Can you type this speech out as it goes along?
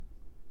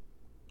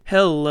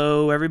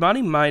Hello,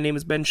 everybody. My name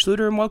is Ben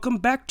Schluter, and welcome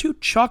back to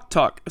Chalk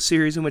Talk, a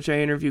series in which I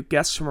interview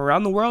guests from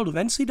around the world of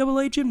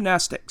NCAA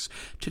gymnastics.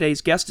 Today's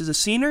guest is a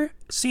senior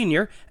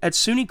at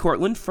SUNY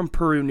Cortland from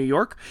Peru, New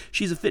York.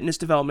 She's a fitness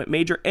development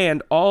major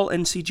and all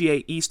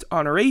NCGA East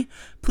honoree.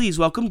 Please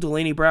welcome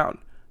Delaney Brown.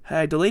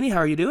 Hi, Delaney. How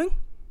are you doing?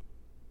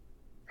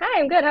 Hi,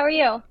 I'm good. How are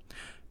you?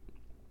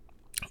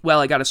 Well,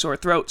 I got a sore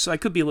throat, so I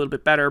could be a little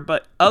bit better,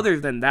 but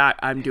other than that,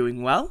 I'm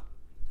doing well.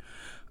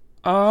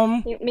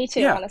 Me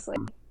too, yeah. Honestly.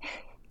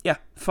 Yeah,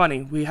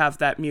 funny. We have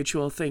that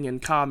mutual thing in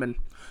common.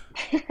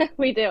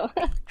 We do.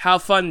 How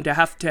fun to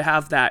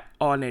have that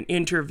on an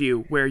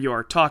interview where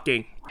you're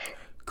talking.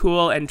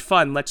 Cool and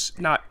fun. Let's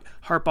not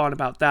harp on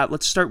about that.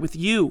 Let's start with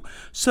you.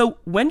 So,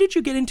 when did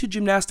you get into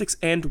gymnastics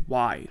and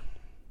why?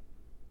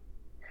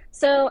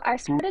 So I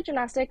started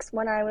gymnastics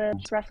when I was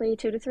roughly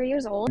 2 to 3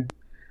 years old.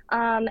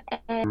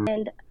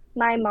 And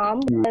my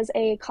mom was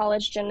a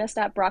college gymnast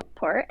at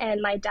Brockport,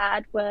 and my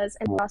dad was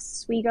an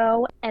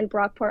Oswego and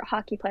Brockport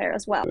hockey player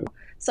as well.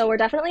 So we're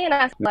definitely an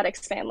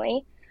athletics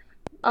family.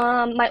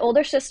 My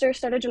older sister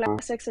started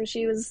gymnastics when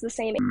she was the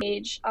same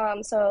age.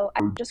 So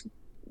I just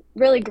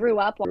really grew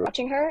up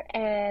watching her,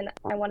 and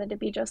I wanted to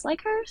be just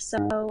like her.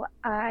 So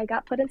I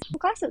got put into some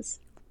classes.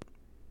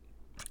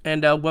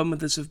 And when would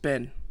this have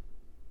been?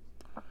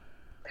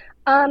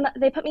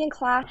 They put me in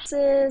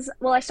classes.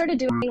 Well, I started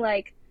doing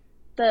like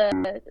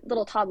the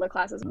little toddler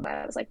classes when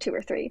I was like 2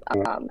 or 3.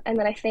 And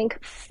then I think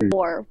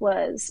 4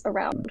 was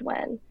around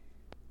when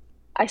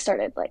I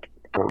started like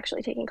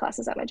actually taking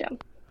classes at my gym.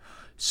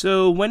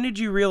 So when did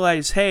you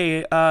realize,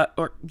 hey,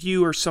 or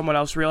you or someone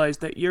else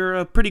realized that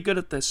you're pretty good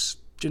at this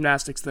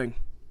gymnastics thing?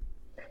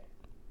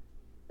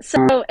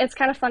 So it's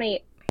kind of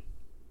funny.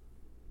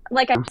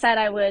 Like I said,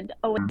 I would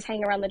always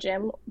hang around the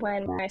gym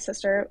when my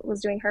sister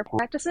was doing her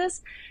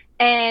practices,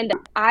 and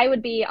I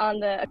would be on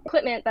the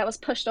equipment that was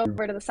pushed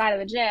over to the side of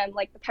the gym,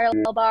 like the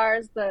parallel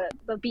bars, the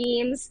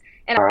beams,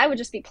 and I would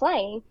just be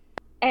playing.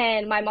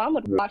 And my mom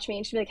would watch me,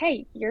 and she'd be like,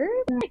 "Hey, you're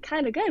like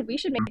kind of good. We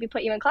should maybe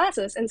put you in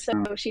classes." And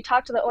so she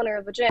talked to the owner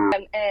of the gym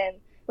and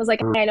was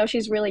like, "I know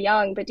she's really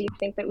young, but do you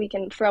think that we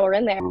can throw her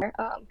in there?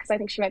 Because I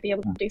think she might be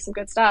able to do some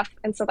good stuff."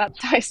 And so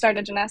that's how I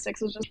started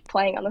gymnastics, was just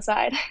playing on the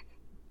side.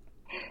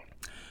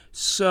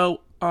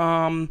 So,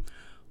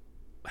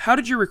 how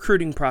did your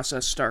recruiting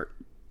process start?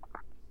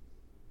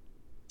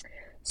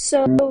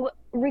 So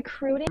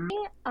recruiting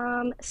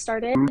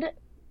started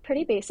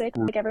pretty basic,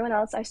 like everyone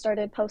else. I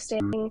started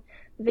posting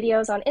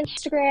videos on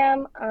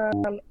Instagram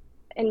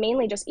and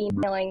mainly just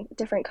emailing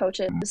different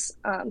coaches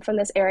from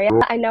this area.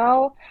 I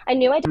knew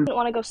I didn't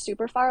want to go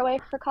super far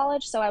away for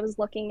college, so I was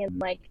looking in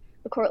like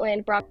the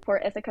Cortland,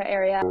 Brockport, Ithaca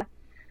area.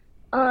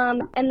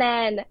 And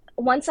then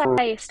once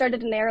I started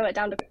to narrow it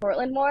down to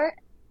Cortland more,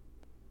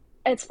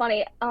 it's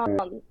funny,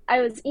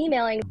 I was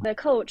emailing the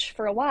coach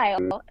for a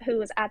while, who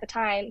was at the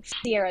time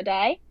Sierra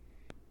Day,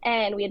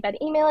 and we had been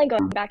emailing,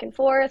 going back and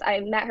forth. I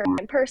met her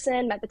in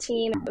person, met the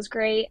team, it was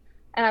great,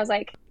 and I was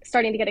like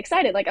starting to get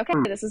excited, like, okay,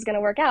 this is going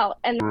to work out.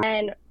 And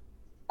then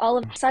all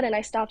of a sudden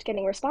I stopped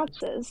getting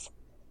responses,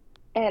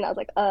 and I was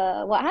like,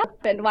 what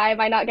happened? Why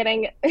am I not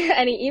getting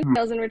any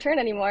emails in return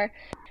anymore?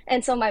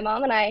 And so my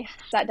mom and I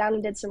sat down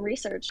and did some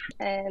research,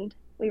 and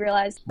we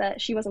realized that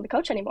she wasn't the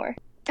coach anymore.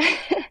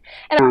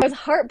 And I was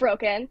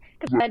heartbroken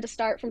because I had to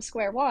start from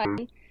square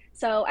one.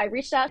 So I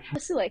reached out to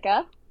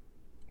Suleika,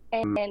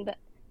 and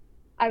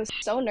I was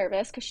so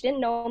nervous because she didn't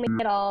know me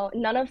at all.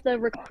 None of the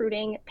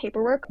recruiting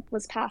paperwork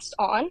was passed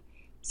on.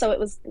 So it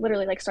was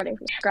literally like starting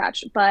from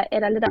scratch. But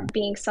it ended up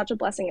being such a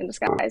blessing in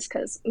disguise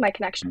because my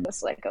connection with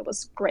Suleika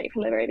was great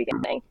from the very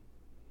beginning.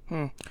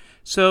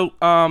 So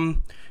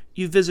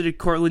you visited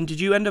Cortland.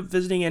 Did you end up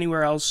visiting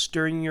anywhere else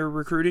during your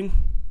recruiting?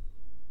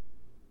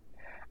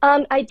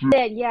 I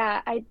did,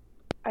 yeah.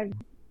 I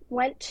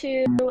went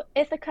to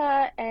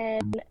Ithaca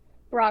and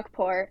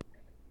Brockport,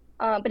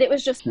 but it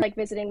was just like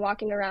visiting,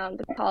 walking around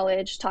the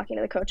college, talking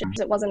to the coaches.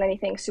 It wasn't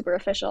anything super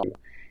official.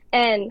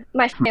 And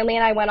my family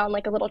and I went on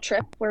like a little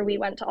trip where we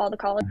went to all the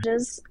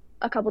colleges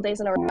a couple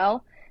days in a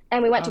row,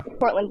 and we went to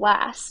Cortland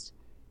last.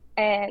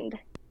 And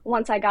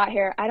once I got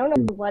here, I don't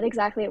know what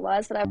exactly it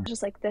was, but I was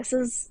just like, this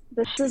is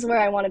where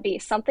I want to be.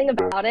 Something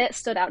about it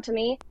stood out to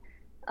me.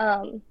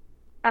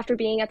 After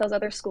being at those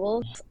other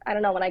schools, I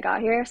don't know, when I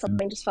got here,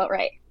 something just felt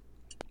right.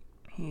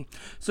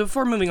 So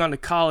before moving on to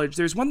college,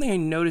 there's one thing I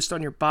noticed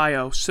on your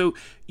bio. So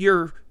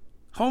your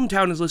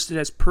hometown is listed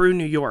as Peru,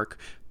 New York,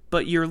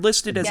 but you're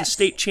listed as a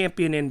state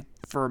champion in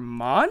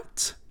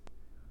Vermont?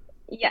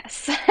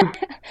 Yes.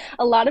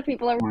 A lot of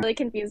people are really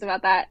confused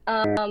about that.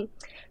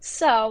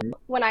 So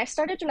when I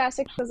started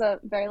gymnastics as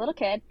a very little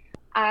kid,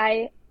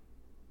 I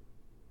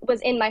was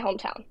in my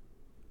hometown.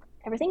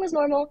 Everything was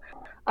normal.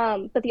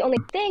 But the only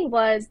thing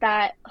was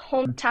that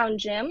hometown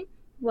gym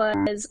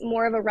was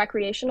more of a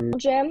recreational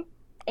gym.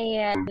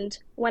 And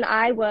when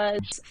I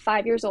was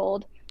 5 years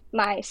old,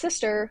 my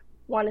sister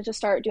wanted to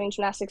start doing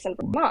gymnastics in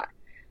Vermont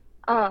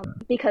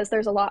because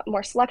there's a lot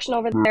more selection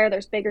over there.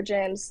 There's bigger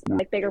gyms,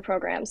 like bigger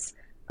programs,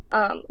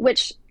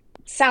 which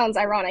sounds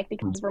ironic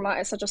because Vermont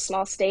is such a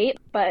small state,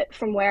 but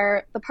from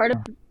where the part of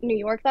New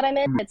York that I'm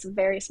in, it's a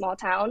very small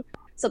town,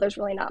 so there's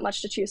really not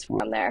much to choose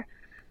from there.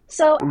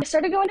 So I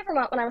started going to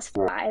Vermont when I was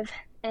 5,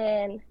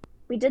 and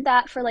we did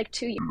that for like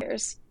 2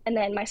 years. And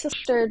then my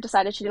sister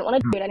decided she didn't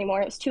want to do it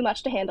anymore. It was too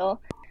much to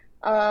handle.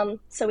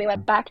 So we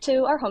went back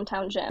to our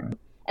hometown gym.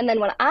 And then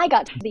when I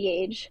got to the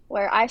age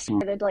where I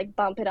started to like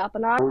bump it up a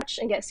notch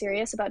and get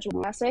serious about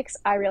gymnastics,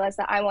 I realized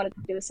that I wanted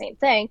to do the same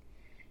thing.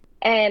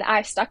 And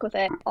I stuck with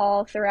it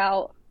all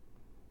throughout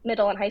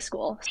middle and high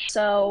school.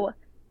 So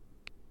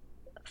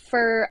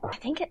for, I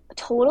think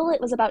total it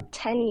was about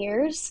 10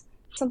 years,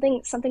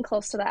 something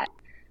close to that.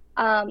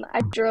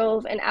 I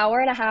drove an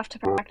hour and a half to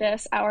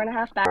practice, hour and a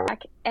half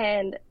back,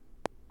 and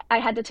I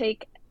had to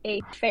take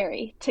a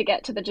ferry to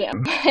get to the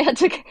gym. I had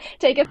to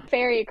take a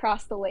ferry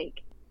across the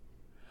lake.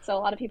 So a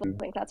lot of people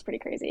think that's pretty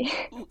crazy.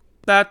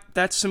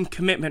 That's some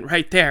commitment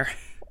right there.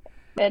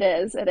 It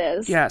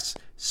is. Yes.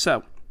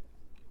 So,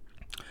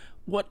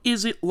 what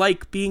is it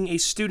like being a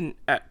student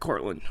at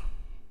Cortland?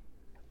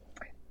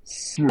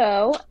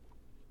 So,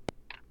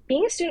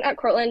 being a student at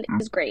Cortland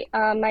is great.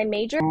 My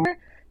major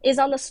is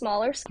on the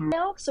smaller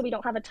scale, so we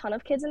don't have a ton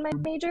of kids in my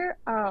major.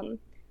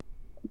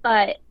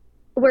 But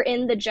we're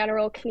in the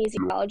general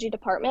kinesiology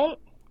department,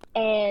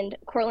 and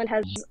Cortland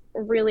has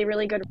really,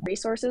 really good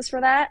resources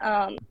for that.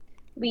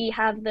 We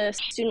have the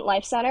Student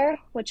Life Center,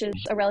 which is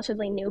a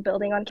relatively new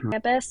building on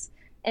campus,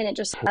 and it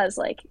just has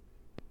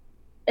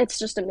it's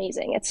just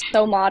amazing. It's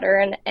so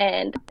modern,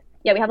 and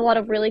yeah, we have a lot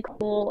of really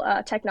cool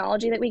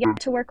technology that we get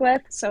to work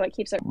with, so it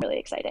keeps it really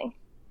exciting.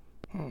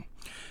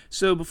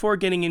 So before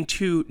getting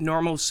into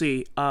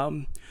normalcy,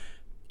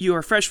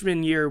 your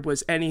freshman year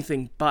was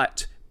anything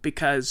but,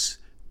 because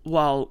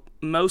while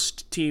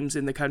most teams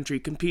in the country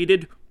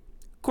competed,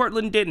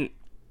 Cortland didn't.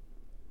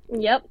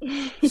 Yep.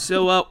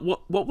 So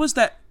what was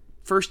that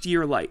first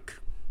year like?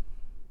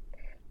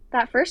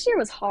 That first year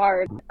was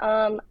hard.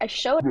 I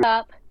showed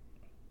up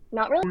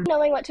not really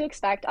knowing what to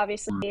expect.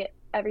 Obviously,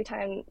 every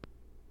time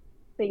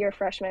that you're a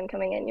freshman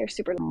coming in, you're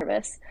super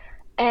nervous.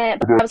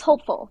 But I was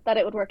hopeful that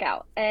it would work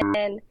out.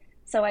 And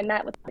so I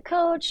met with the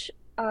coach.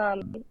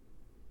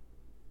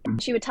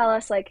 She would tell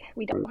us,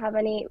 we don't have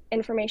any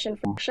information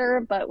for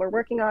sure, but we're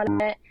working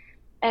on it.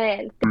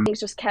 And things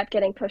just kept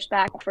getting pushed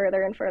back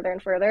further and further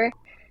and further.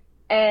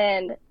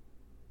 And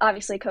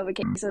obviously, COVID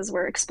cases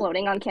were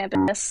exploding on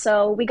campus.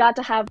 So we got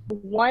to have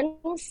one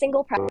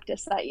single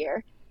practice that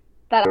year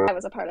that I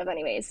was a part of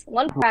anyways.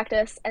 One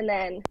practice, and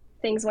then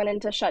things went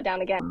into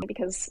shutdown again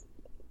because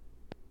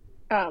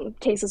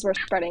cases were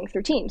spreading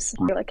through teams.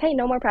 We were like, hey,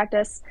 no more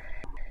practice.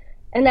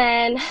 And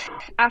then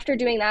after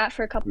doing that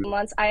for a couple of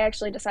months, I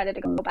actually decided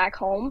to go back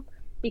home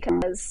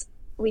because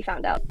we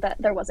found out that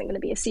there wasn't going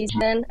to be a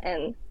season,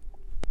 and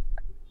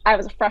I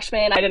was a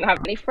freshman. I didn't have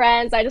any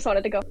friends. I just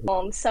wanted to go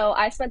home. So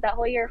I spent that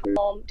whole year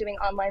home doing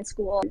online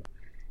school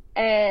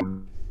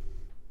and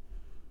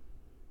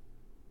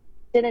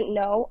didn't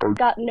know. I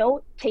got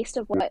no taste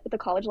of what the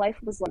college life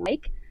was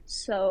like.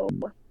 So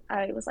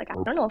I was like, I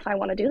don't know if I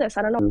want to do this.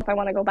 I don't know if I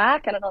want to go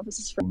back. I don't know if this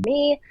is for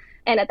me.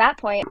 And at that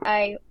point,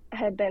 I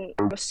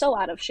was so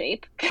out of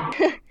shape,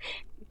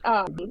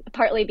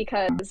 partly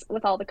because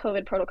with all the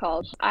COVID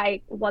protocols,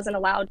 I wasn't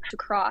allowed to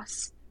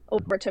cross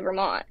over to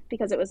Vermont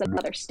because it was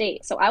another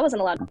state. So I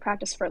wasn't allowed to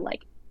practice for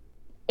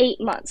 8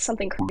 months,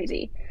 something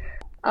crazy.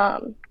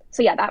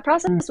 So yeah, that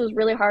process was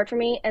really hard for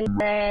me. And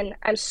then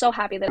I'm so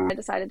happy that I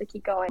decided to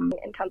keep going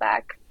and come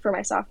back for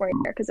my sophomore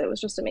year because it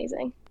was just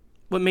amazing.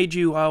 What made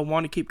you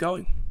want to keep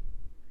going?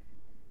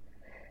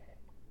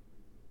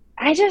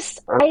 I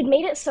had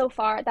made it so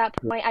far at that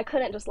point, I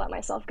couldn't just let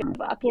myself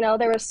give up.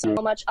 There was so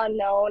much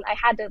unknown. I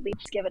had to at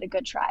least give it a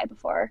good try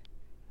before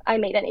I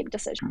made any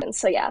decisions.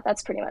 So yeah,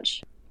 that's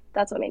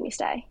what made me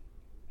stay.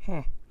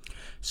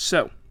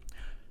 So,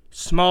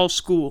 small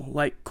school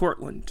like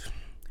Cortland.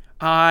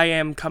 I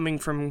am coming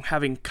from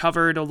having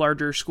covered a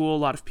larger school. A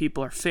lot of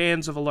people are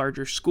fans of a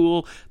larger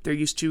school. They're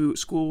used to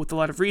school with a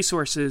lot of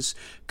resources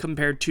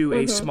compared to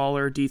a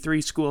smaller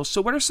D3 school.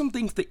 So what are some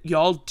things that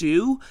y'all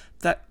do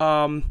that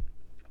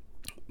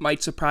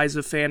might surprise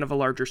a fan of a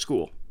larger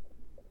school?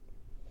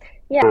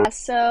 Yeah,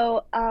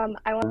 so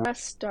I want to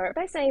start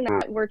by saying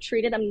that we're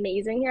treated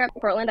amazing here at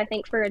Cortland. I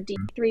think for a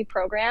D3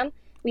 program,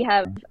 we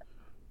have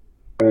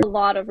a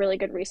lot of really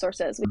good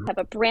resources. We have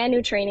a brand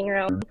new training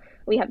room.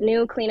 We have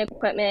new clean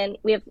equipment.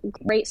 We have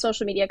great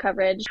social media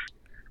coverage.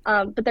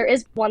 But there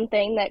is one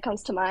thing that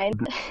comes to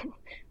mind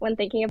when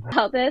thinking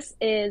about this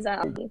is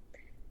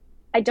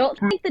I don't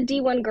think the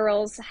D1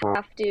 girls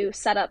have to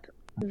set up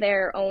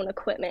their own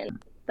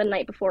equipment the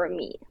night before a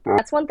meet.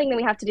 That's one thing that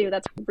we have to do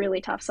that's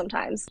really tough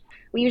sometimes.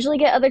 We usually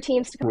get other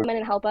teams to come in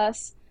and help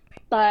us,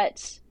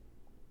 but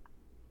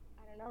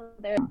I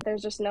don't know,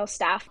 there's just no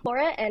staff for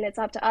it, and it's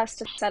up to us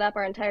to set up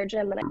our entire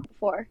gym the night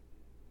before.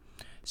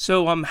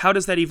 So how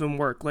does that even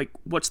work?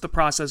 What's the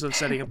process of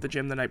setting up the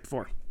gym the night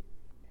before?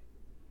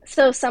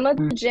 So some of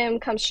the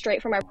gym comes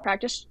straight from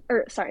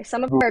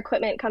some of our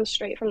equipment comes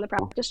straight from the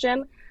practice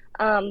gym,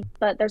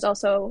 but there's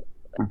also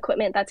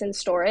equipment that's in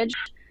storage.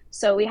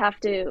 So we have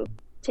to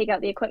take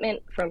out the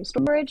equipment from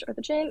storage or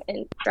the gym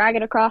and drag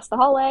it across the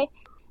hallway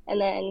and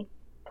then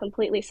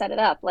completely set it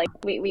up. Like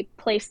we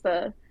place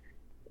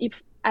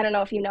I don't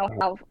know if you know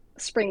how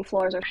spring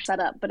floors are set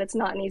up, but it's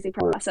not an easy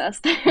process.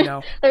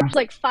 No. There's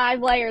like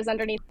 5 layers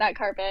underneath that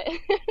carpet.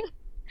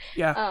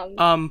 Yeah.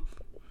 I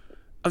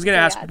was going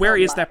to ask, where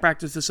is lot. that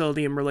practice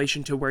facility in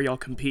relation to where y'all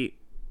compete?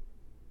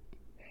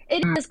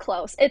 It is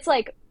close. It's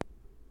like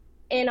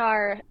in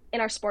our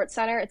sports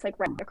center, it's like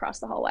right across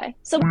the hallway.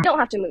 So we don't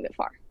have to move it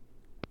far.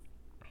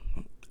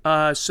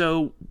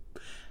 So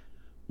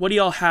what do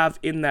y'all have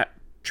in that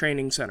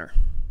training center?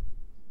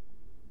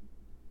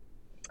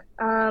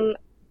 I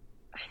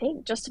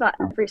think just about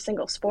every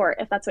single sport,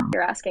 if that's what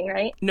you're asking,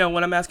 right? No,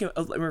 what I'm asking,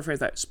 let me rephrase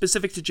that.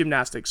 Specific to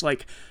gymnastics,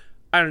 like,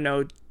 I don't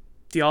know,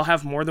 do y'all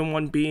have more than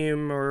one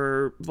beam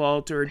or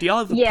vault, or do y'all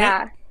have a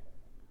pit?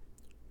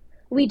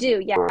 We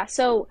do, yeah.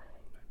 So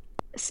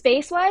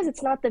space-wise,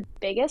 it's not the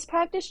biggest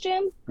practice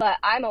gym, but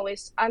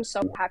I'm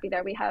so happy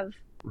there. We have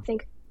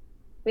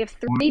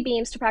 3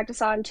 beams to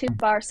practice on, 2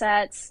 bar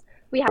sets.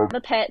 We have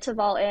a pit to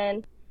vault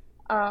in,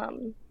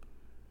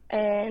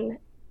 and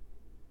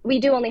we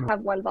do only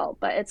have 1 vault,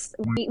 but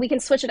we can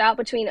switch it out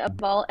between a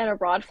vault and a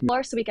rod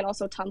floor, so we can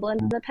also tumble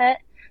into the pit.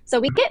 So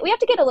we have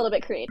to get a little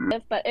bit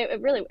creative, but it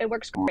really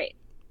works great.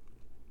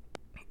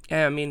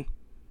 Yeah, I mean,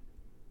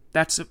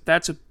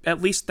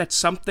 at least that's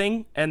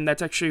something, and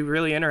that's actually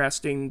really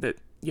interesting that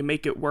you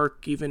make it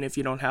work even if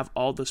you don't have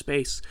all the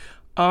space.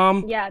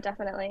 Yeah,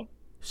 definitely.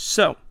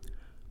 So,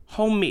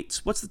 home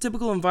meets. What's the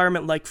typical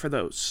environment like for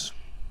those?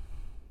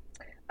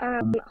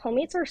 Home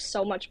meets are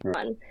so much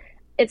fun.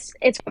 It's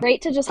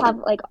great to just have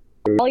like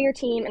all your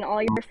team and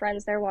all your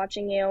friends there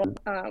watching you.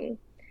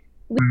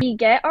 We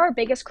get our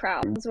biggest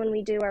crowds when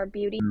we do our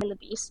Beauty and the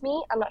Beast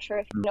meet. I'm not sure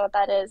if you know what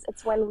that is.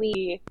 It's when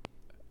we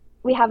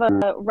have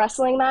a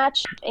wrestling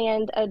match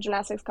and a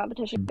gymnastics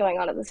competition going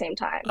on at the same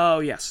time. Oh,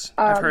 yes.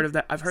 I've heard of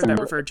that. I've heard that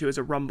referred to as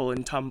a rumble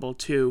and tumble,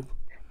 too.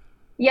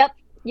 Yep.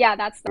 Yeah,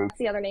 that's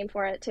the other name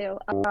for it, too.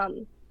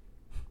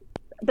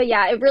 But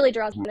yeah, it really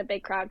draws in a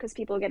big crowd because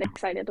people get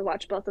excited to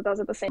watch both of those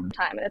at the same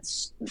time, and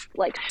it's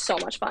like so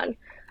much fun.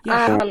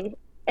 Yeah.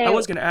 I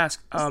was going to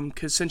ask,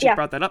 because since you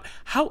brought that up,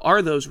 how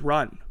are those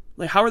run?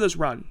 Like, how are those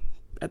run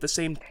at the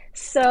same time?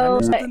 So,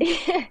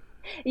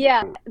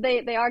 yeah,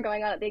 they are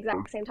going on at the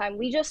exact same time.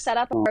 We just set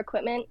up our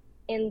equipment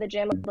in the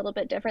gym a little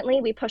bit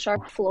differently. We push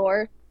our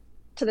floor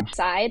to the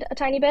side a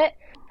tiny bit,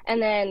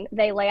 and then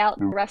they lay out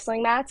the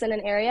wrestling mats in an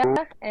area,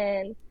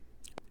 and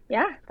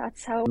yeah,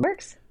 that's how it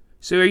works.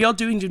 So are y'all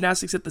doing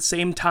gymnastics at the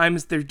same time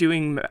as they're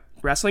doing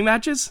wrestling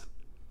matches?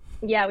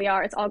 Yeah, we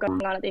are. It's all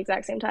going on at the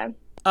exact same time.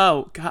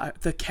 Oh, God,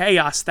 the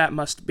chaos that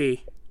must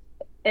be.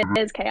 It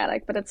is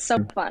chaotic, but it's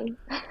so fun.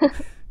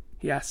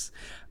 Yes.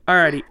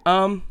 Alrighty.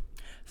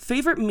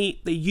 Favorite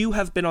meet that you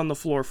have been on the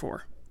floor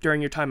for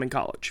during your time in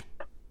college?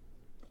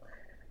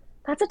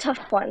 That's a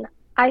tough one.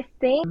 I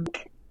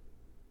think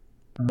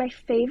my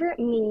favorite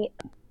meet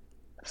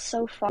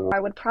so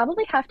far would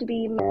probably have to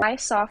be my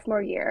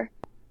sophomore year,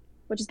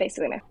 which is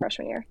basically my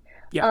freshman year.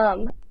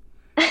 Yeah.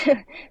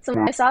 So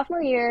my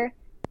sophomore year,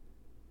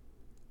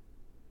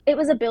 it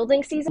was a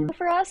building season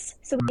for us,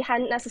 so we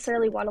hadn't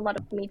necessarily won a lot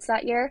of meets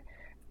that year.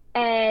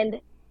 And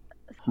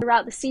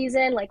throughout the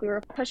season, like, we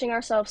were pushing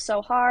ourselves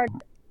so hard,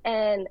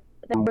 and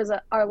there was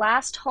our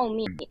last home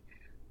meet.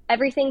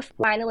 Everything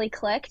finally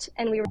clicked,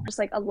 and we were just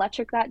like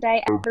electric that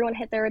day. Everyone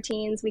hit their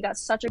routines. We got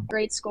such a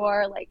great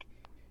score. Like,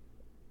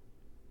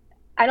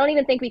 I don't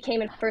even think we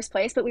came in first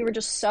place, but we were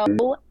just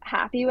so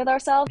happy with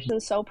ourselves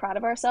and so proud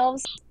of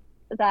ourselves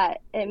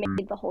that it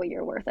made the whole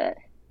year worth it.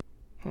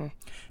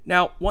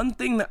 Now, one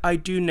thing that I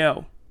do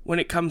know when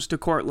it comes to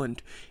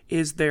Cortland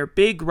is their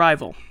big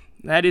rival.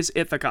 That is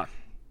Ithaca.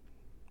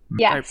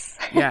 Yes.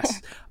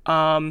 Yes.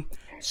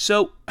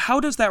 So how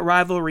does that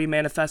rivalry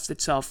manifest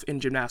itself in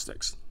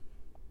gymnastics?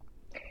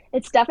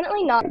 It's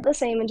definitely not the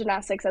same in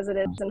gymnastics as it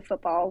is in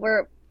football.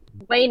 We're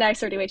way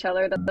nicer to each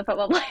other than the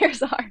football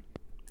players are.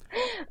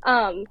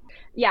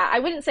 Yeah, I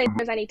wouldn't say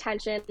there's any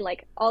tension.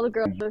 Like, all the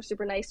girls are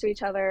super nice to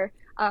each other,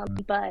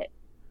 but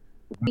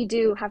we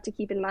do have to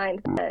keep in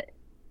mind that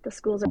the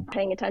schools are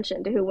paying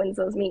attention to who wins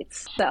those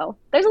meets. So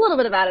there's a little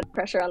bit of added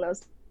pressure on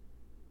those.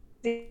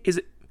 Is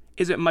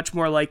it much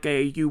more like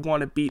you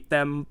want to beat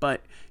them,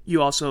 but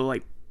you also,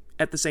 like,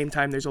 at the same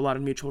time, there's a lot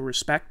of mutual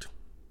respect?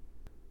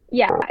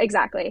 Yeah,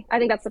 exactly. I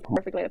think that's the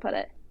perfect way to put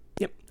it.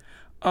 Yep.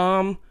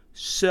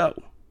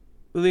 So,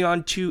 moving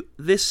on to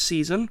this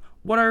season,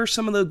 what are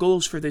some of the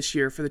goals for this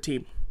year for the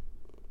team?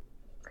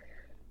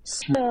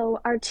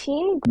 So, our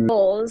team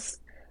goals,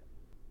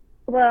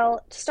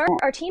 well, to start,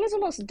 our team is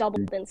almost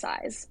doubled in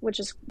size, which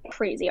is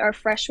crazy. Our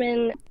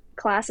freshman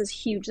class is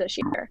huge this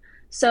year.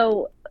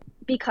 So,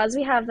 because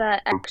we have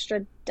that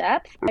extra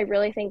depth, I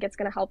really think it's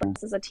going to help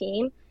us as a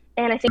team.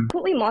 And I think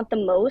what we want the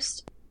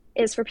most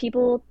is for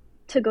people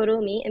to go to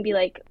a meet and be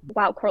like,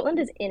 wow, Cortland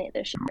is in it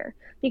this year.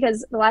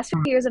 Because the last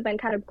few years have been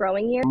kind of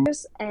growing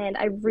years, and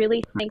I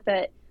really think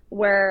that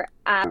we're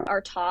at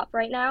our top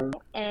right now.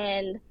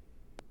 And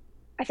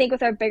I think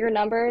with our bigger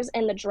numbers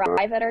and the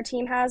drive that our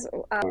team has,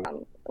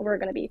 we're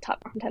going to be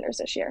top contenders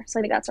this year. So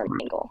I think that's our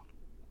main goal.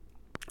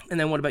 And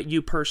then what about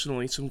you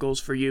personally? Some goals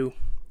for you?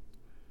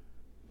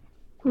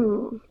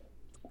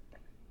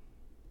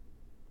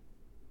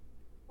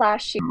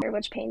 Last year,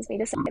 which pains me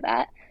to say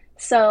that.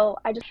 So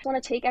I just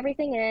want to take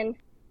everything in,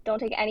 don't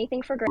take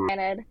anything for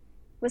granted,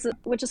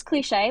 which is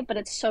cliche, but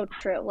it's so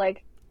true.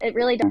 Like, it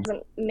really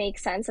doesn't make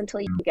sense until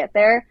you get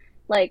there.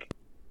 Like,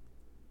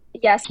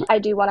 yes, I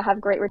do want to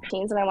have great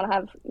routines and I want to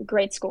have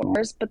great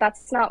scores, but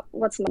that's not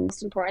what's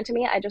most important to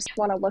me. I just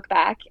want to look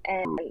back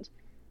and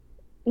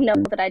know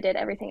that I did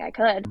everything I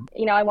could.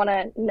 You know, I want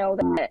to know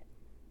that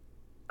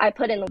I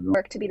put in the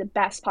work to be the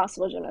best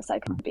possible gymnast I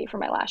could be for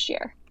my last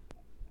year.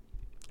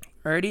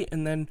 Alrighty,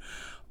 and then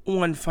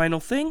one final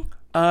thing.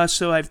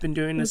 So I've been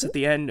doing this at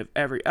the end of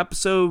every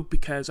episode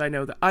because I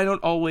know that I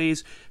don't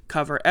always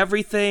cover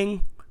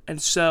everything,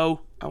 and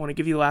so I want to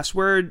give you the last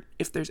word.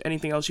 If there's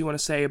anything else you want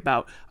to say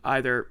about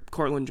either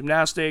Cortland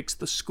Gymnastics,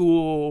 the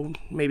school,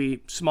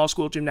 maybe small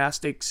school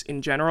gymnastics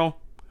in general.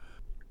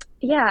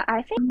 Yeah,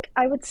 I think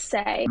I would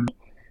say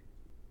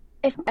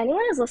if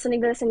anyone is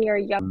listening to this and you're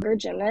a younger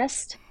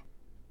gymnast,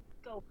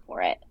 go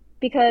for it.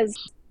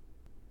 Because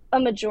a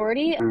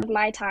majority of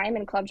my time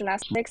in club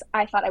gymnastics,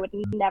 I thought I would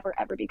never,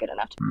 ever be good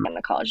enough to be on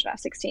the college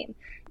gymnastics team.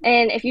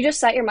 And if you just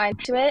set your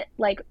mind to it,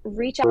 like,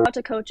 reach out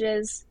to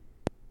coaches.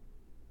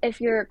 If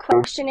you're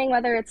questioning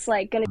whether it's,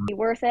 like, going to be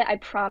worth it, I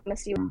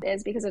promise you it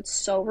is, because it's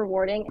so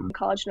rewarding, and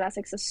college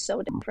gymnastics is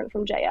so different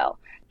from JO.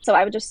 So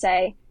I would just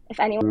say, if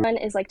anyone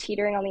is, like,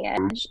 teetering on the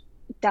edge,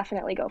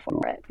 definitely go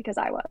for it, because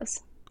I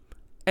was.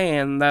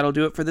 And that'll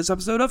do it for this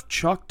episode of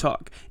Chalk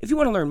Talk. If you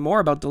want to learn more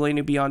about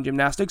Delaney beyond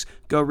gymnastics,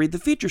 go read the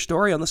feature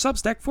story on the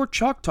Substack for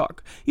Chalk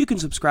Talk. You can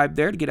subscribe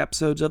there to get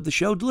episodes of the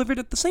show delivered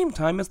at the same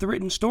time as the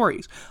written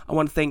stories. I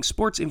want to thank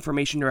Sports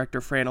Information Director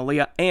Fran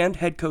Aaliyah and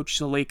Head Coach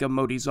Suleika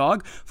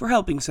Modi-Zog for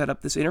helping set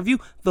up this interview,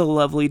 the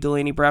lovely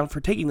Delaney Brown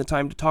for taking the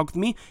time to talk with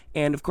me,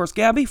 and of course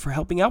Gabby for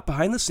helping out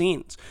behind the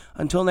scenes.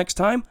 Until next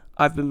time,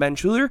 I've been Ben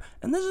Schuler,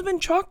 and this has been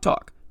Chalk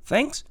Talk.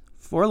 Thanks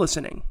for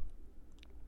listening.